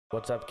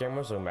What's up,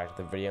 gamers? Welcome back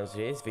to the video. In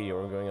today's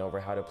video, we're going over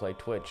how to play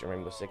Twitch in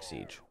Rainbow Six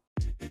Siege.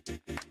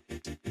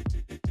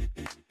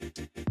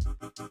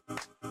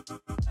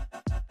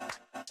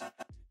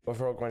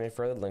 Before going any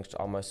further, links to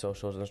all my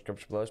socials in the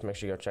description below, so make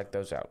sure you go check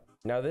those out.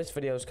 Now, this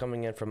video is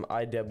coming in from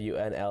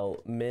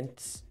IWNL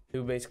Mints,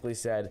 who basically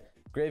said,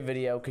 "Great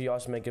video, could you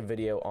also make a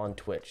video on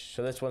Twitch?"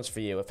 So this one's for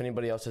you. If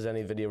anybody else has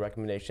any video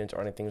recommendations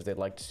or any things they'd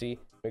like to see,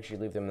 make sure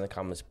you leave them in the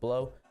comments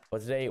below.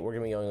 But today, we're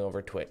going to be going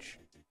over Twitch.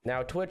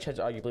 Now, Twitch has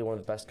arguably one of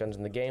the best guns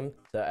in the game,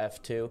 the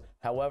F2.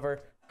 However,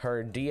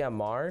 her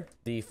DMR,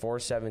 the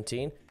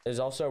 417,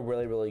 is also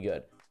really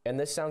good. And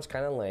this sounds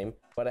kind of lame,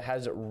 but it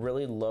has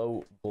really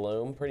low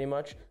bloom pretty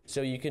much.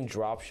 So you can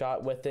drop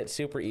shot with it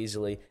super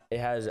easily. It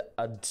has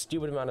a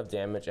stupid amount of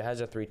damage. It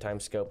has a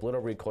 3x scope, little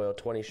recoil,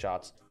 20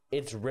 shots.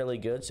 It's really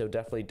good, so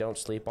definitely don't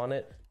sleep on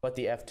it. But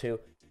the F2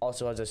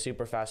 also has a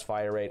super fast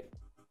fire rate,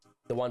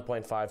 the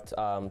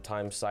 1.5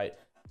 times sight.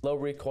 Low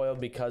recoil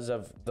because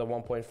of the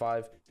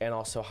 1.5 and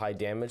also high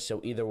damage, so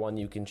either one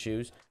you can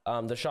choose.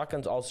 The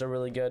shotgun's also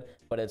really good,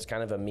 but it's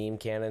kind of a meme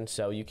cannon,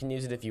 so you can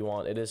use it if you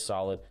want. It is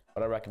solid,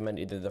 but I recommend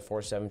either the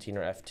 417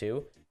 or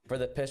F2. For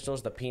the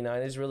pistols, the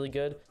P9 is really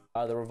good.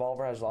 The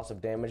revolver has lots of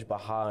damage, but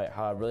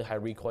really high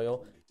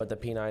recoil, but the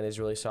P9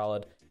 is really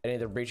solid. And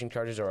either breaching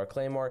charges or a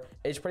claymore.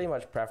 It's pretty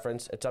much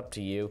preference. It's up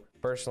to you.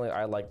 Personally,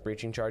 I like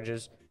breaching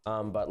charges,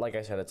 but like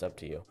I said, it's up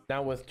to you.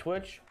 Now with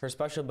Twitch, her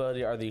special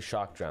ability are these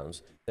shock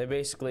drones. They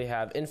basically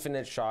have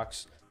infinite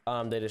shocks.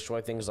 They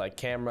destroy things like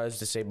cameras,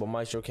 disable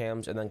maestro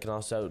cams, and then can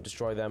also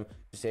destroy them,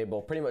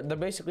 disable pretty much. They're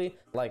basically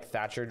like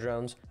Thatcher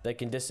drones. They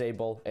can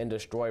disable and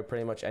destroy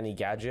pretty much any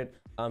gadget.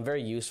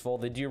 Very useful.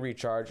 They do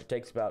recharge. It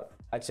takes about,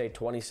 I'd say,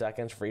 20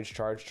 seconds for each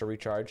charge to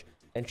recharge,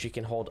 and she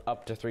can hold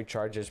up to 3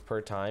 charges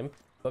per time.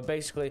 But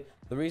basically,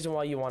 the reason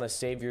why you want to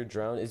save your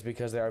drone is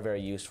because they are very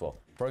useful.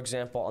 For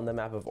example, on the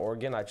map of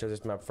Oregon, I chose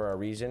this map for a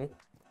reason.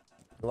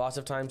 Lots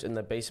of times in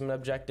the basement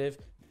objective,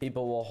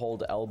 people will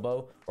hold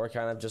elbow or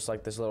kind of just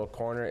like this little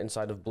corner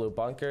inside of blue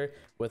bunker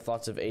with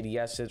lots of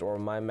ADSs or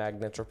mine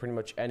magnets or pretty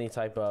much any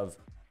type of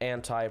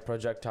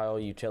anti-projectile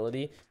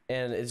utility.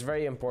 And it's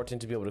very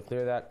important to be able to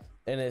clear that.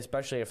 And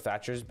especially if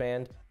Thatcher's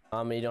banned,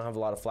 and you don't have a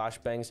lot of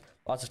flashbangs.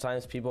 Lots of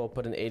times people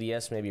put an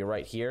ADS maybe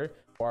right here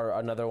or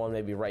another one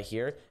maybe right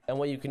here. And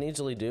what you can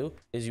easily do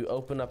is you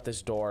open up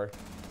this door,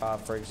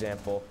 for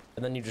example,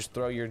 and then you just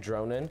throw your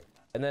drone in.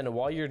 And then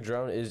while your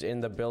drone is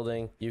in the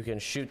building, you can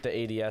shoot the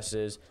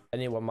ADSs,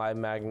 any of my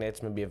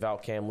magnets, maybe a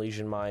Valcam,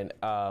 Legion Mine,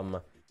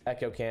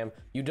 Echo Cam.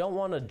 You don't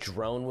want to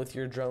drone with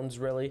your drones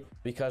really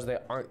because they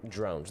aren't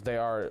drones. They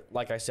are,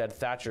 like I said,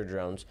 Thatcher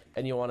drones,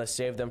 and you want to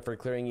save them for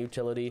clearing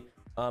utility.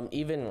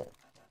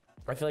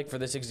 I feel like for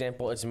this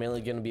example, it's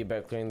mainly going to be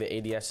about clearing the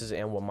ADSs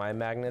and mine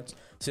magnets,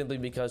 simply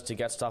because to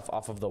get stuff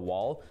off of the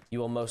wall, you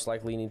will most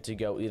likely need to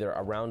go either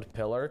around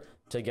pillar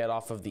to get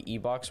off of the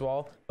E-box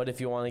wall. But if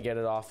you want to get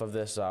it off of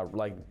this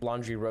like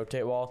laundry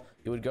rotate wall,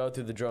 you would go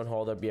through the drone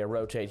hole. There'd be a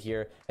rotate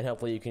here, and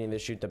hopefully you can either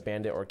shoot the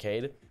bandit or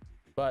Cade.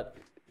 But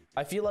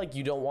I feel like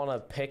you don't want to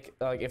pick,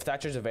 like if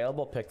Thatcher's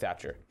available, pick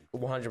Thatcher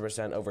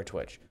 100% over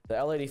Twitch. The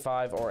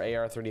L85 or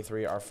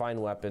AR-33 are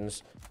fine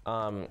weapons.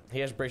 He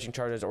has breaching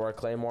charges or a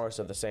claymore,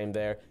 so the same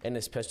there, and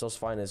his pistol's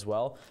fine as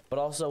well. But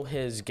also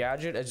his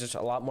gadget is just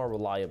a lot more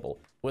reliable.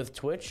 With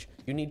Twitch,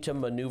 you need to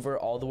maneuver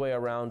all the way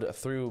around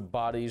through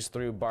bodies,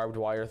 through barbed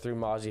wire, through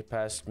Mozzie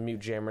Pest, mute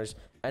jammers,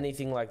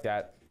 anything like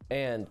that.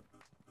 And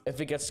if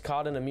it gets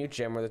caught in a mute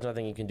jammer, there's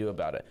nothing you can do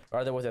about it.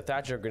 Rather, with a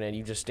Thatcher grenade,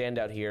 you just stand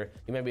out here.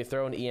 You maybe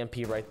throw an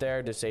EMP right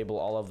there, disable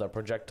all of the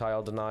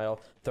projectile denial,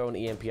 throw an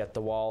EMP at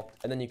the wall,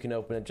 and then you can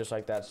open it just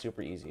like that,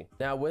 super easy.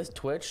 Now, with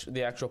Twitch,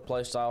 the actual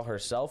playstyle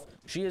herself,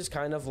 she is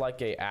kind of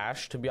like a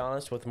Ashe, to be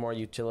honest, with more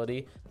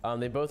utility.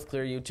 They both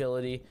clear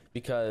utility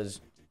because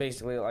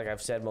basically, like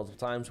I've said multiple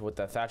times with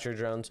the Thatcher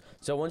drones.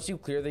 So once you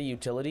clear the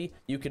utility,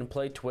 you can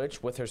play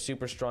Twitch with her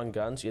super strong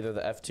guns, either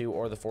the F2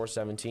 or the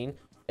 417,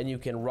 and you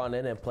can run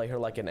in and play her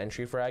like an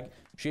entry frag.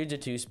 She's a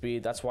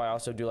 2-speed. That's why I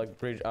also do like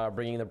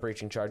bringing the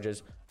breaching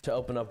charges to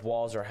open up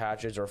walls or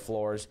hatches or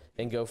floors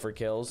and go for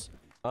kills.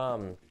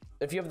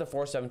 If you have the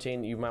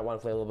 417, you might want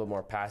to play a little bit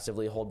more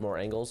passively, hold more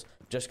angles,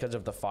 just because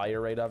of the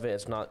fire rate of it.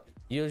 It's not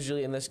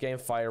usually in this game,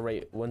 fire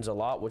rate wins a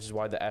lot, which is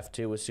why the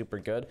F2 was super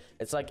good.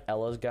 It's like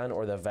Ella's gun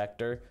or the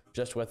Vector,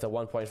 just with the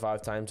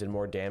 1.5 times and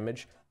more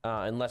damage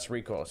and less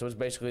recoil. So it's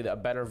basically a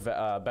better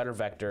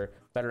Vector,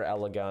 better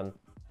Ella gun.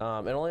 It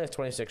only has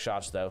 26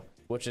 shots though,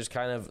 which is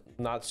kind of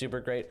not super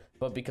great,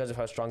 but because of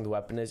how strong the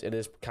weapon is, it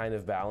is kind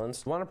of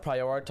balanced. You want to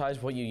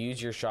prioritize what you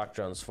use your shock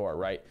drones for,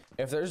 right?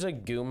 If there's a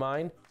goo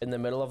mine in the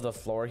middle of the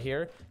floor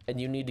here, and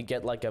you need to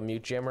get like a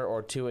mute jammer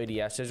or 2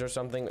 ADSs or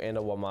something and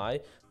a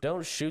Wamai,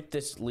 don't shoot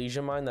this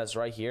Legion mine that's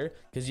right here,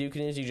 because you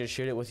can easily just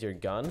shoot it with your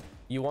gun.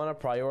 You want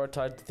to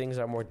prioritize the things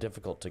that are more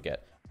difficult to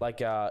get,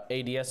 like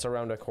ADS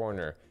around a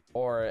corner,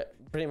 or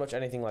pretty much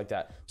anything like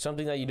that.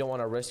 Something that you don't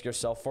want to risk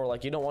yourself for.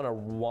 Like you don't want to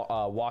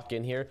walk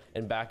in here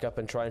and back up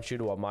and try and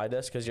shoot a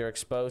Midas because you're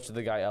exposed to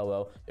the guy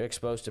elbow. You're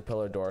exposed to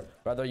pillar door.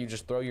 Rather, you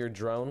just throw your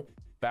drone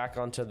back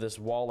onto this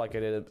wall like I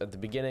did at the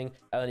beginning,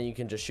 and then you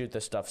can just shoot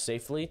this stuff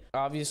safely.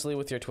 Obviously,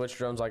 with your Twitch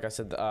drones, like I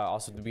said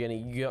also at the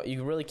beginning,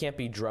 you really can't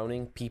be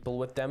droning people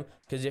with them,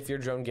 because if your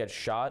drone gets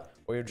shot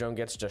or your drone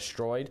gets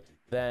destroyed,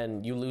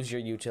 then you lose your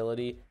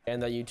utility,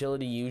 and that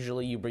utility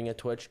usually you bring a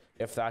Twitch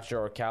if Thatcher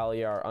or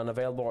Callie are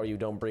unavailable or you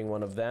don't bring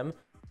one of them.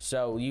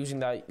 So losing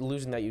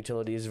that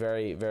utility is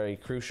very, very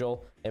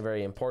crucial and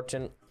very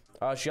important.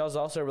 She is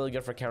also really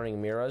good for countering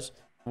mirrors.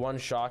 One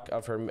shock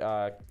of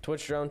her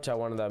Twitch drone to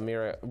one of the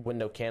mirror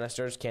window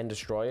canisters can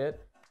destroy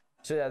it.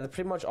 So yeah, that's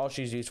pretty much all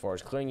she's used for,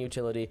 is clearing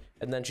utility,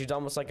 and then she's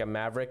almost like a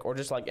Maverick, or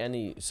just like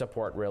any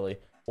support really.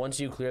 Once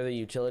you clear the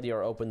utility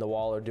or open the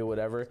wall or do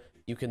whatever,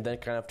 you can then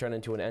kind of turn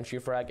into an entry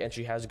frag, and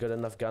she has good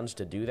enough guns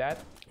to do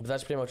that. But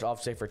that's pretty much all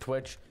to say for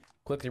Twitch.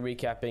 Quickly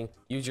recapping: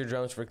 use your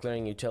drones for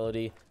clearing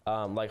utility,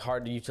 like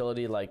hard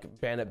utility like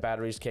bandit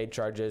batteries, Cade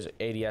charges,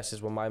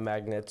 ADSs with my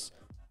magnets,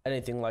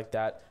 anything like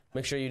that.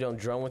 Make sure you don't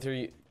drone with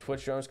your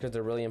Twitch drones, because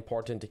they're really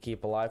important to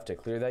keep alive to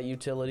clear that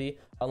utility,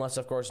 unless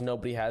of course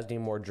nobody has any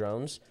more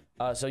drones.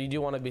 So you do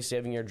want to be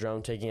saving your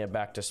drone, taking it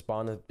back to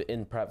spawn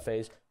in prep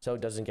phase so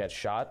it doesn't get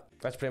shot.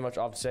 That's pretty much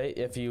all to say.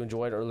 If you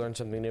enjoyed or learned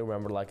something new,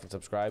 remember to like and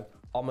subscribe.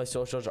 All my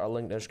socials are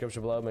linked in the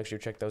description below. Make sure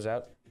you check those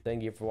out.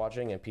 Thank you for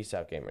watching, and peace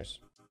out, gamers.